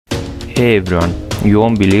Hey everyone, you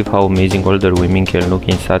won't believe how amazing older women can look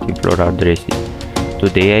in satin floral dresses.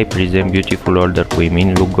 Today I present beautiful older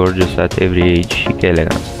women look gorgeous at every age, chic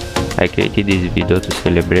elegance. I created this video to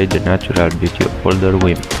celebrate the natural beauty of older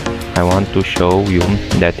women. I want to show you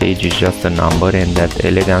that age is just a number and that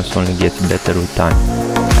elegance only gets better with time.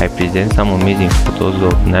 I present some amazing photos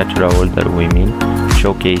of natural older women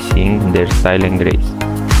showcasing their style and grace.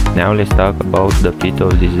 Now let's talk about the fit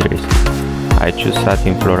of these dresses. I choose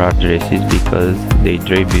satin floral dresses because they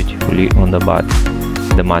drape beautifully on the body.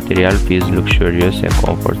 The material feels luxurious and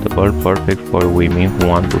comfortable, perfect for women who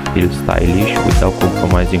want to feel stylish without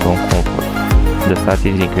compromising on comfort. The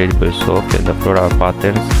satin is incredibly soft and the floral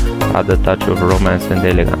patterns add a touch of romance and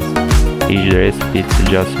elegance. Each dress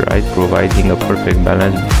fits just right, providing a perfect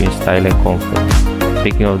balance between style and comfort.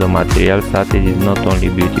 Speaking of the material, satin is not only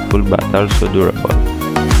beautiful but also durable.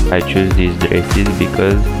 I choose these dresses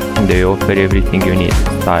because they offer everything you need: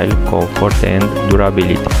 style, comfort and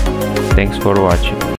durability. Thanks for watching.